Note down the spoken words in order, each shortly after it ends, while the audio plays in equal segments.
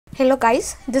Hello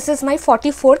guys, this is my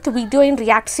 44th video in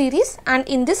React series, and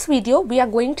in this video we are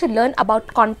going to learn about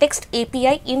context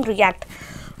API in React.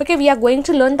 Okay, we are going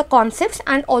to learn the concepts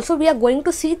and also we are going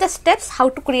to see the steps how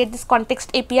to create this context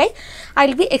API.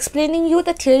 I'll be explaining you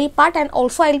the theory part and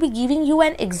also I'll be giving you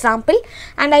an example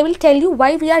and I will tell you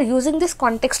why we are using this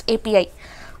context API.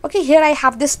 Okay, here I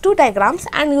have these two diagrams,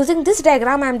 and using this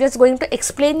diagram I am just going to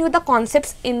explain you the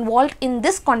concepts involved in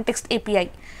this context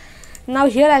API. Now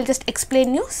here I'll just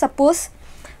explain you. Suppose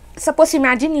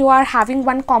imagine you are having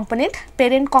one component,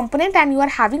 parent component, and you are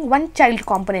having one child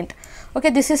component.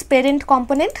 Okay, this is parent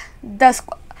component, the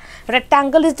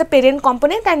rectangle is the parent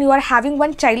component, and you are having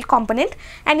one child component.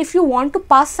 And if you want to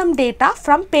pass some data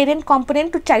from parent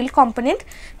component to child component,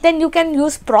 then you can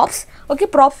use props. Okay,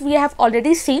 props we have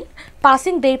already seen.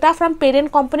 Passing data from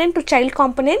parent component to child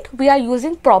component, we are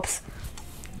using props.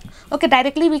 Okay,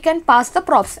 directly we can pass the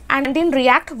props, and in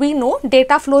React we know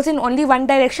data flows in only one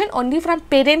direction. Only from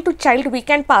parent to child we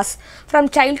can pass. From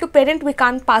child to parent we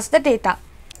can't pass the data.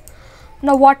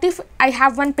 Now what if I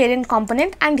have one parent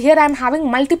component and here I am having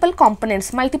multiple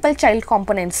components, multiple child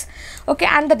components. Okay,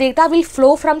 and the data will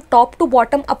flow from top to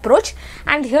bottom approach,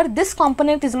 and here this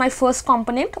component is my first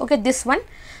component. Okay, this one,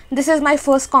 this is my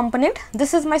first component,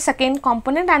 this is my second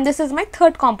component, and this is my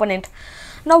third component.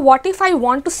 Now what if I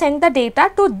want to send the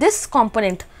data to this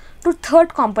component, to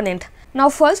third component? Now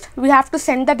first we have to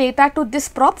send the data to this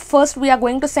prop. First we are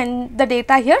going to send the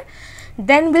data here,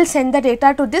 then we'll send the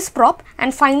data to this prop,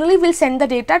 and finally we'll send the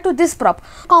data to this prop.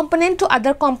 Component to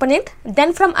other component,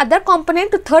 then from other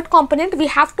component to third component we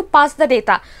have to pass the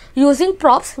data. Using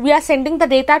props we are sending the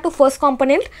data to first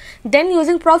component, then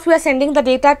using props we are sending the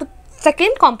data to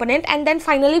second component, and then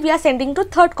finally we are sending to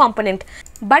third component.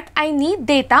 But I need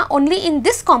data only in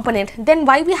this component. Then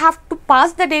why we have to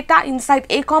pass the data inside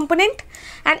A component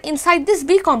and inside this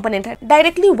B component?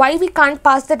 Directly why we can't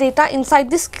pass the data inside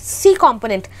this C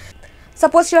component?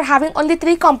 Suppose you are having only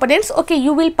 3 components. Okay,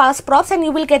 you will pass props and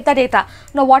you will get the data.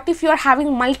 Now what if you are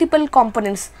having multiple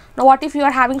components? Now what if you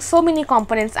are having so many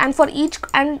components, and for each,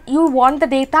 and you want the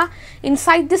data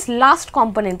inside this last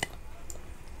component?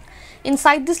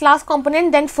 Inside this last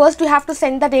component, then first you have to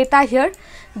send the data here,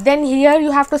 then here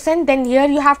you have to send, then here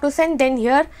you have to send, then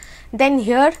here, then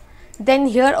here, then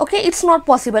here. Okay, it's not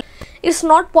possible. It's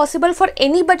not possible for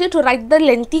anybody to write the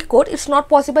lengthy code. It's not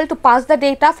possible to pass the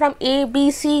data from A, B,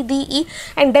 C, D, E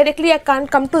and directly I can't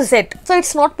come to Z. So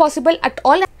it's not possible at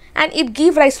all, and it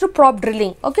gives rise to prop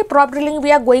drilling. Okay, prop drilling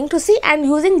we are going to see, and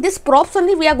using this props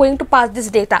only we are going to pass this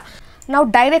data. Now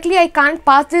directly I can't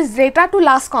pass this data to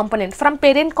last component. From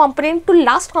parent component to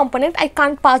last component I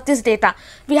can't pass this data.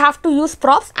 We have to use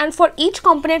props, and for each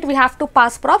component we have to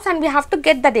pass props and we have to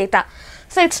get the data.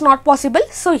 So it's not possible.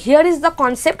 So here is the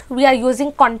concept. We are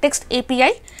using context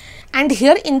API, and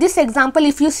here in this example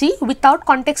if you see, without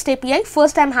context API,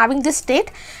 first I am having this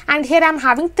state and here I am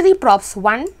having 3 props,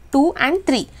 1, 2 and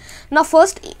 3. Now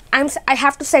first I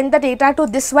have to send the data to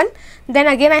this one, then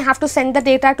again I have to send the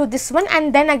data to this one,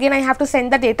 and then again I have to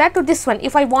send the data to this one.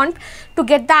 If I want to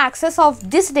get the access of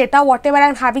this data, whatever I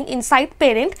am having inside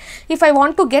parent, if I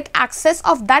want to get access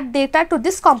of that data to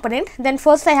this component, then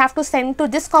first I have to send to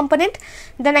this component,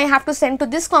 then I have to send to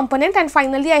this component, and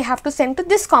finally I have to send to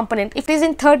this component. If it is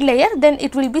in third layer, then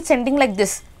it will be sending like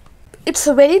this. It's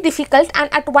very difficult,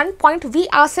 and at one point we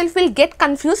ourselves will get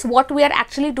confused what we are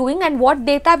actually doing and what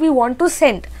data we want to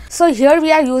send. So here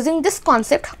we are using this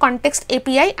concept, context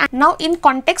API. And now in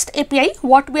context API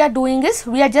what we are doing is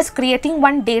we are just creating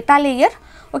one data layer.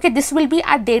 Okay, this will be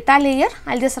a data layer.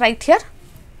 I'll just write here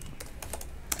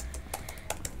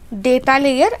data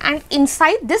layer, and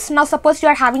inside this, now suppose you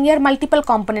are having here multiple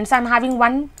components. I'm having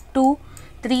 1, 2,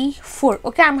 3, 4.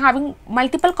 Okay, I'm having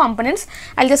multiple components.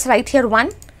 I'll just write here 1.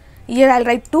 Here I'll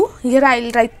write 2, here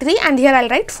I'll write 3, and here I'll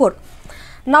write 4.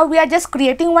 Now we are just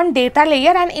creating one data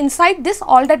layer, and inside this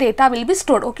all the data will be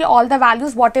stored. Okay, all the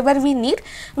values whatever we need,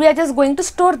 we are just going to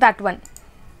store that one.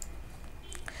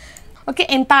 Okay,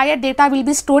 entire data will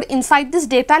be stored inside this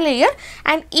data layer,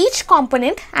 and each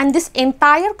component and this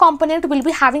entire component will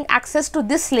be having access to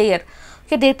this layer.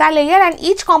 Okay, data layer, and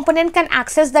each component can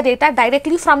access the data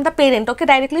directly from the parent. Okay,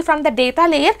 directly from the data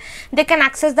layer they can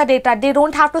access the data. They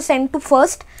don't have to send to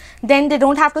first, then they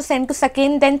don't have to send to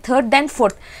second, then third, then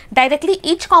fourth. Directly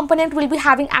each component will be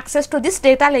having access to this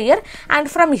data layer, and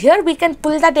from here we can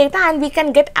pull the data and we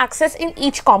can get access in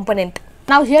each component.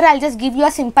 Now here I'll just give you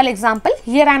a simple example.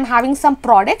 Here I am having some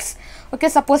products. Okay,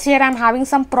 suppose here I am having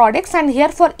some products, and here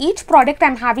for each product I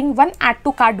am having one add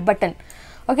to cart button.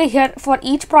 Okay, here for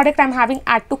each product I am having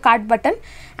add to cart button,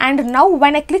 and now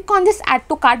when I click on this add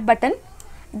to cart button,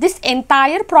 this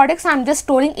entire products I'm just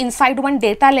storing inside one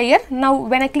data layer. Now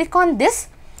when I click on this,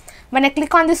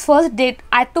 first date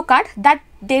add to cart, that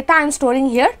data I'm storing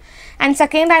here, and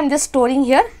second I'm just storing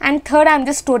here, and third I'm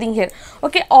just storing here.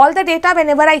 Okay, all the data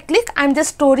whenever I click, I'm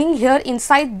just storing here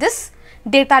inside this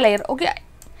data layer. Okay,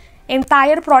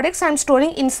 entire products I'm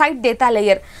storing inside data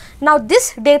layer. Now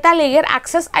this data layer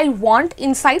access I want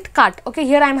inside cart. Okay,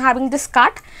 here I'm having this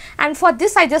cart, and for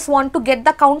this I just want to get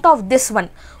the count of this one.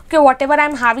 Okay, whatever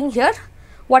I'm having here,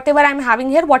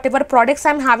 whatever products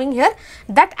I'm having here,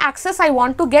 that access I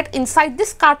want to get inside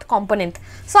this cart component.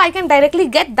 So I can directly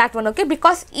get that one, okay,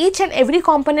 because each and every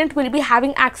component will be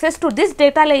having access to this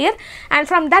data layer, and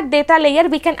from that data layer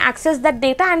we can access that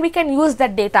data and we can use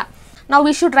that data. Now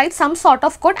we should write some sort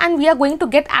of code, and we are going to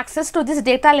get access to this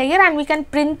data layer, and we can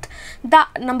print the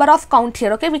number of count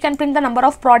here. Okay, we can print the number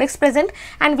of products present,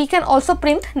 and we can also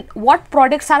print what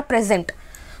products are present.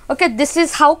 Okay, this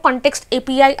is how context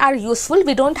API are useful.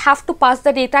 We don't have to pass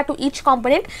the data to each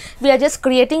component. We are just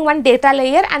creating one data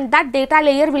layer, and that data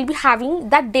layer will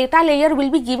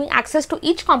be giving access to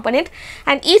each component,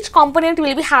 and each component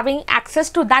will be having access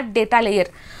to that data layer.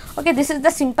 Okay, this is the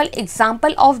simple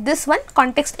example of this one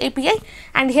context API,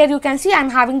 and here you can see I'm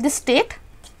having this state,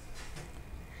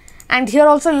 and here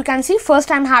also you can see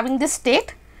first I'm having this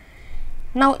state.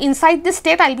 Now inside this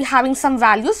state I'll be having some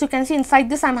values. You can see inside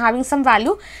this I'm having some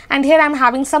value, and here I'm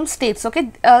having some states.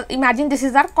 Okay, imagine this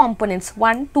is our components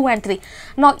 1, 2 and 3.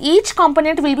 Now each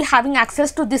component will be having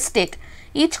access to this state.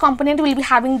 Each component will be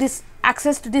having this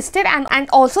access to this state, and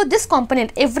also this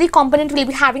component, every component will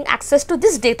be having access to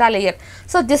this data layer.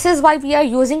 So this is why we are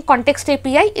using context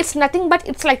API. It's nothing but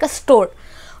it's like a store.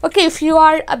 Okay, if you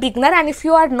are a beginner and if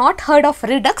you are not heard of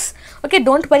Redux, okay,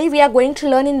 don't worry, we are going to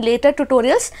learn in later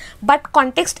tutorials. But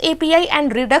context API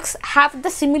and Redux have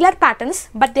the similar patterns,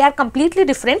 but they are completely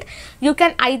different. You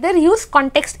can either use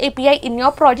context API in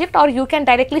your project, or you can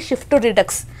directly shift to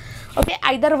Redux. Okay,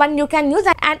 either one you can use,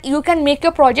 and you can make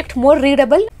your project more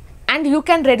readable, and you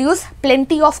can reduce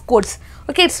plenty of codes.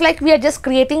 Okay, it's like we are just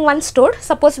creating one store.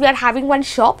 Suppose we are having one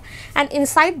shop, and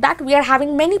inside that we are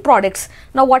having many products.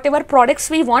 Now whatever products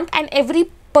we want, and every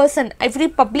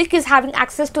public is having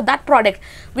access to that product.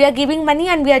 We are giving money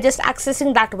and we are just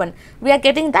accessing that one. We are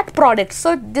getting that product.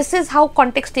 So this is how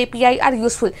context API are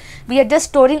useful. We are just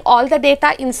storing all the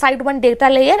data inside one data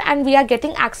layer, and we are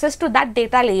getting access to that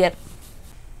data layer.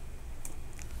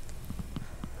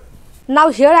 Now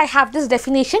here I have this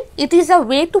definition. It is a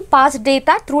way to pass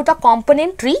data through the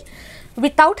component tree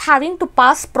without having to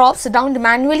pass props down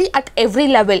manually at every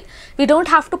level. We don't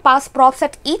have to pass props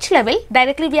at each level.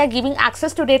 Directly we are giving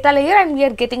access to data layer, and we are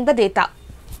getting the data.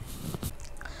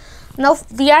 Now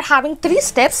we are having 3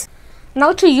 steps.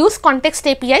 Now to use context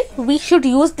API, we should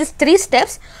use these 3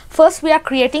 steps. First we are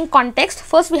creating context.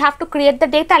 First we have to create the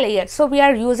data layer. So we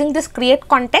are using this create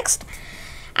context,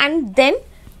 and then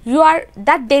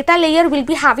that data layer will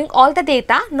be having all the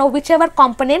data. Now whichever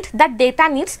component that data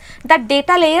needs, that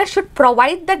data layer should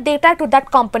provide the data to that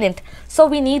component. So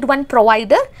we need one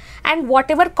provider, and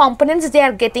whatever components they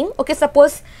are getting. Okay,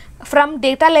 suppose from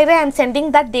data layer I am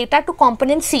sending that data to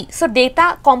component C. So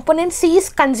component C is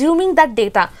consuming that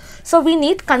data. So we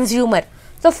need consumer.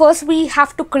 So first we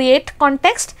have to create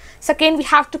context, second we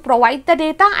have to provide the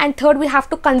data, and third we have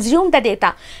to consume the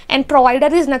data. And provider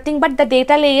is nothing but the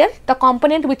data layer, the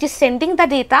component which is sending the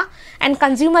data, and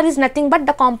consumer is nothing but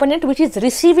the component which is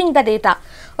receiving the data.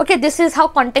 Okay, this is how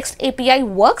context API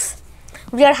works.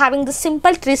 We are having the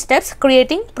simple 3 steps: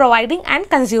 creating, providing and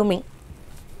consuming.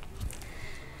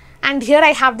 And here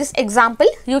I have this example.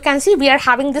 You can see we are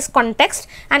having this context,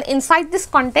 and inside this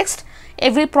context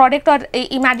every product, or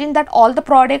imagine that all the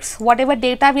products, whatever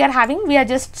data we are having, we are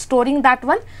just storing that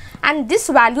one, and this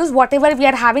values, whatever we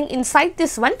are having inside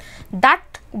this one,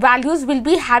 that values will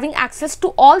be having access to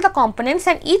all the components,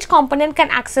 and each component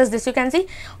can access this. You can see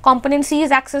component C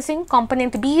is accessing,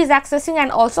 component B is accessing,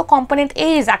 and also component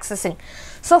A is accessing.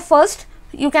 So first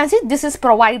you can see this is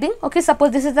providing. Okay,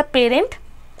 suppose this is the parent,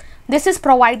 this is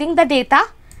providing the data,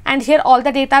 and here all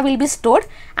the data will be stored,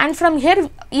 and from here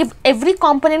if every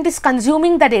component is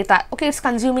consuming the data. Okay, it's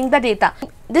consuming the data.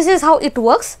 This is how it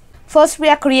works. First we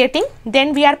are creating,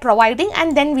 then we are providing,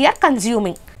 and then we are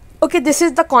consuming. Okay, this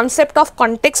is the concept of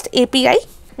context API.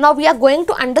 Now we are going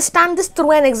to understand this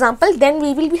through an example, then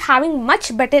we will be having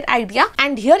much better idea.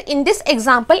 And here in this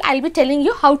example I'll be telling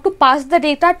you how to pass the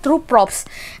data through props,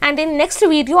 and in next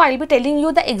video I'll be telling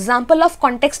you the example of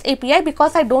context API,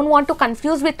 because I don't want to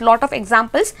confuse with lot of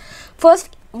examples.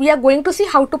 First we are going to see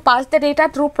how to pass the data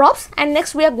through props, and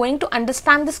next we are going to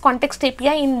understand this context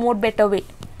API in more better way.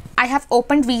 I have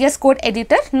opened VS Code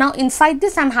editor. Now inside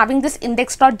this I'm having this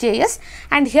index.js,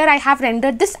 and here I have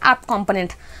rendered this app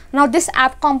component. Now this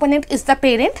app component is the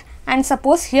parent, and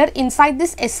suppose here inside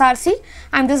this src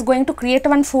I'm just going to create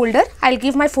one folder. I'll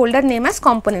give my folder name as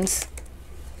components,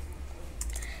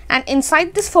 and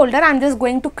inside this folder I'm just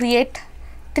going to create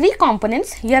 3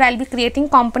 components. Here I'll be creating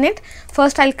component.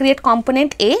 First I'll create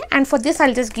component A, and for this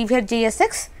I'll just give here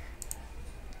JSX.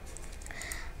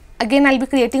 Again I'll be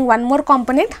creating one more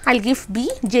component. I'll give B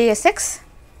JSX,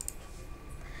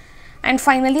 and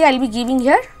finally I'll be giving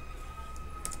here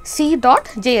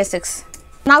C.jsx.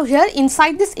 Now here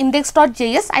inside this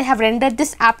index.js I have rendered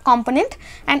this app component,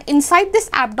 and inside this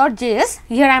app.js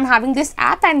here I'm having this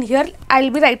app, and here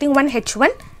I'll be writing one h1,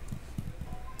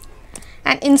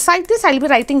 and inside this I'll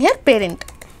be writing here parent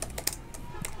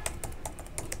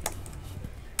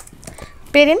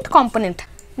component.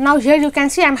 Now here you can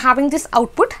see I'm having this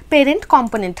output parent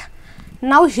component.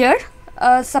 Now here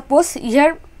suppose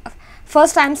here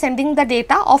first I am sending the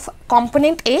data of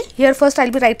component A. Here first I'll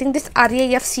be writing this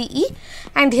RAFCE,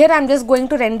 and here I'm just going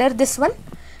to render this one.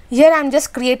 Here I'm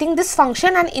just creating this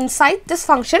function, and inside this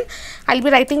function I'll be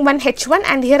writing one h1,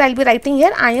 and here I'll be writing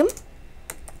here I am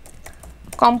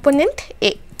component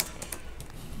A.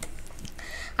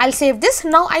 I'll save this.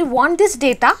 Now I want this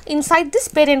data inside this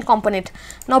parent component.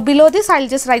 Now below this I'll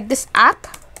just write this app,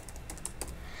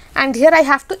 and here I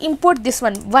have to import this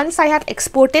one. Once I have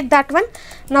exported that one,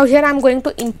 now here I'm going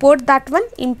to import that one.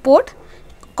 Import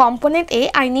component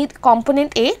A. I need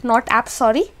component A, not app,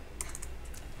 sorry.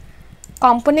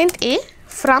 Component A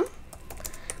from,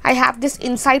 I have this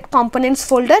inside components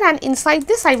folder, and inside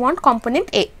this I want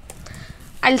component A.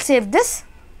 I'll save this.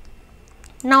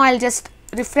 Now I'll just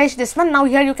refresh this one. Now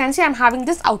here you can see I'm having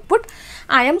this output,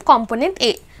 I am component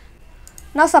A.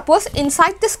 Now suppose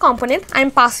inside this component I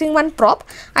am passing one prop.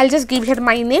 I'll just give here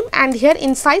my name, and here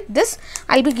inside this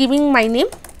I'll be giving my name.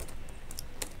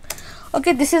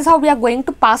 Okay, this is how we are going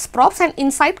to pass props, and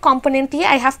inside component A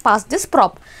I have passed this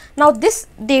prop. Now this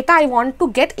data I want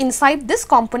to get inside this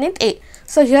component A.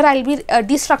 So here I'll be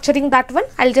destructuring that one.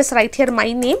 I'll just write here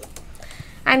my name,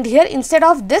 and here instead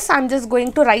of this I'm just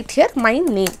going to write here my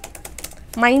name.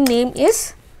 My name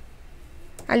is,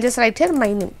 I'll just write here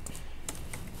my name.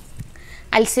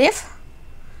 I'll save.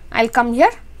 I'll come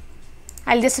here.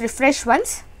 I'll just refresh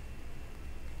once.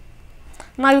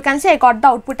 Now you can see I got the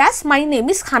output as my name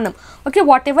is Khanam. Okay,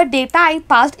 whatever data I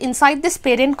passed inside this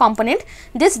parent component,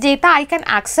 this data I can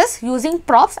access using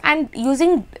props, and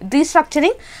using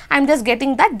restructuring I'm just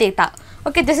getting that data.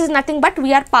 Okay, this is nothing but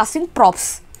we are passing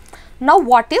props. Now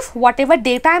what if whatever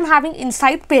data I am having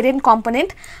inside parent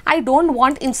component, I don't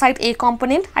want inside A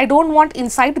component, I don't want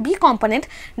inside B component,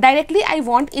 directly I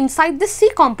want inside the C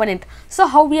component. So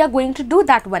how we are going to do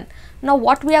that one? Now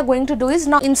what we are going to do is,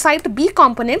 now inside B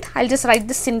component I'll just write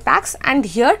the syntax, and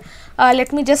here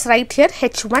let me just write here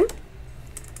h1.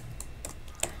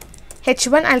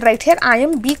 I'll write here I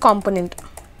am B component.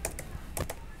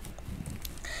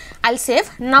 I'll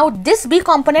save. Now this B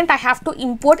component I have to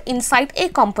import inside A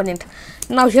component.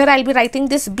 Now here I'll be writing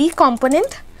this B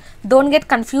component. Don't get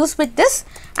confused with this.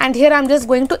 And here I'm just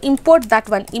going to import that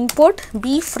one. Import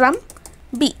B from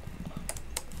B.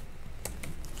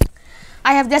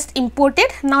 I have just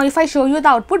imported. Now if I show you the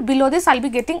output, below this I'll be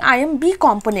getting I am B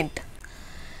component.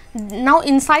 Now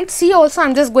inside C also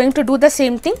I'm just going to do the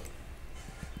same thing.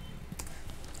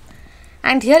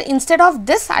 And here instead of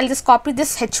this I'll just copy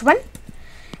this h1.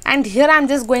 And here I am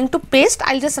just going to paste.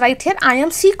 I'll just write here I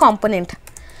am C component.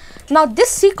 Now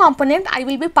this C component I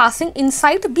will be passing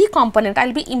inside B component.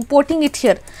 I'll be importing it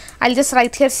here. I'll just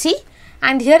write here C,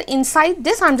 and here inside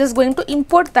this I'm just going to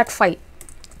import that file.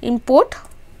 Import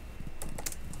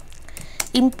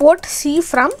C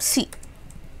from C.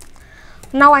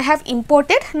 Now I have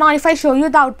imported. Now if I show you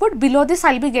the output, below this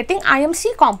I'll be getting I am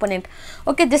C component.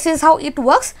 Okay, this is how it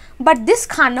works. But this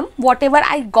Khanam, whatever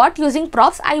I got using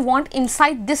props, I want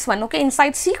inside this one. Okay,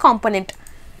 inside C component.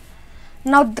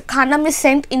 Now the Khanam is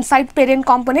sent inside parent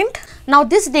component. Now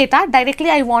this data directly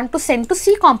I want to send to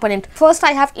C component. First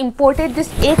I have imported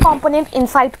this A component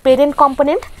inside parent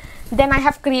component. Then I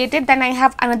have created, then I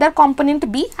have another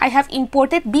component B. I have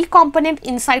imported B component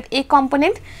inside A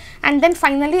component, and then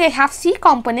finally I have C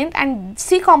component, and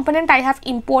C component I have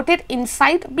imported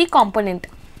inside B component.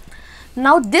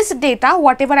 Now this data,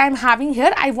 whatever I am having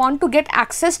here, I want to get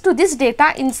access to this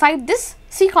data inside this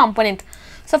C component.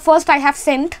 So first I have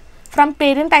sent from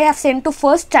parent, I have sent to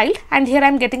first child, and here I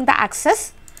am getting the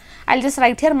access. I'll just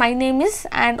write here my name is,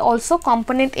 and also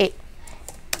component A.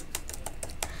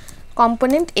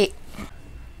 Component A.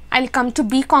 I'll come to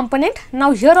B component.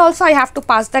 Now here also I have to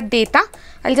pass the data.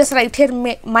 I'll just write here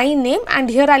my name, and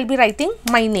here I'll be writing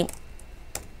my name.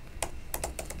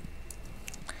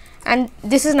 And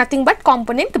this is nothing but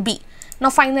component B. Now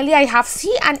finally I have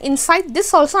C, and inside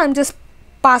this also I'm just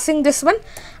passing this one.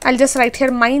 I'll just write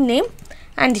here my name,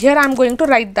 and here I'm going to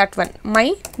write that one,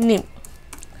 my name.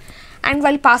 And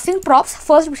while passing props,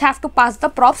 first we have to pass the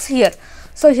props here.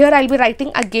 So here I'll be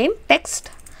writing again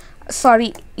text.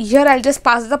 Sorry, here I'll just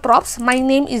pass the props. My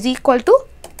name is equal to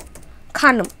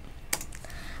Khanam.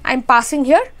 I'm passing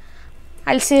here.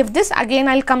 I'll save this. Again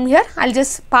I'll come here. I'll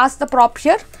just pass the prop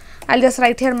here. I'll just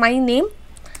write here my name.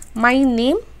 My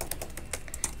name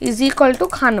is equal to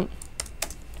Khanam.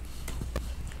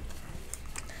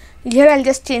 Here I'll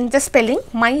just change the spelling,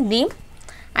 my name.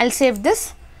 I'll save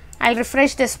this. I'll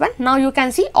refresh this one. Now you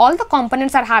can see all the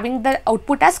components are having the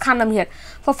output as Khanam here.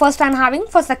 For first I'm having,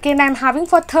 for second I'm having,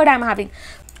 for third I'm having.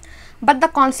 But the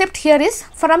concept here is,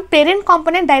 from parent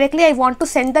component directly I want to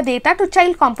send the data to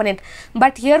child component.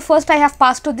 But here first I have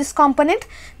passed to this component,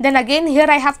 then again here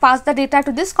I have passed the data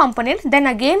to this component, then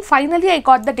again finally I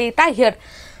got the data here.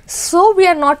 So we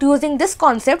are not using this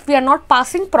concept, we are not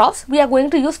passing props, we are going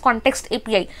to use context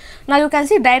API. Now you can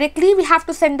see directly we have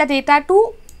to send the data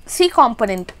to C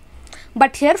component.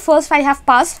 But here first I have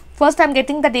passed, first I am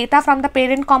getting the data from the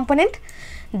parent component,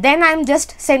 then I am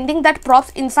just sending that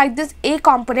props inside this A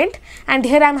component, and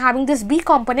here I am having this B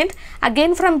component.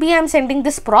 Again from B I am sending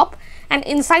this prop, and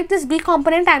inside this B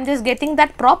component I am just getting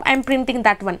that prop, I am printing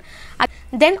that one.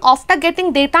 Then after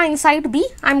getting data inside B,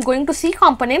 I am going to C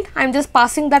component, I am just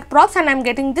passing that props and I am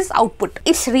getting this output.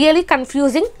 It's really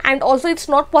confusing, and also it's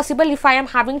not possible if I am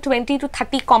having 20 to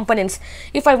 30 components.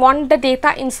 If I want the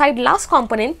data inside last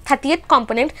component, 30th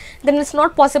component, then it's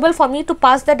not possible for me to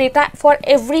pass the data for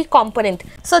every component.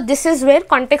 So this is where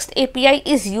context API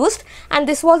is used, and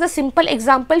this was a simple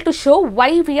example to show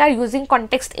why we are using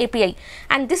context API.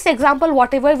 And this example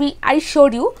whatever I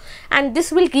showed you, and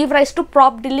this will give rise to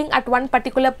prop dealing at one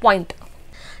particular point.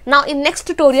 Now in next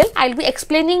tutorial I will be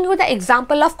explaining you the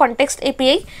example of context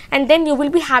API, and then you will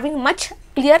be having much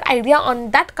clear idea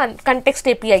on that context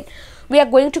API. We are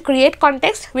going to create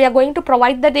context, we are going to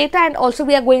provide the data, and also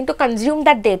we are going to consume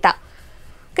that data.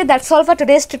 Okay, that's all for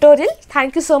today's tutorial.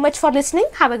 Thank you so much for listening.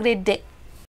 Have a great day.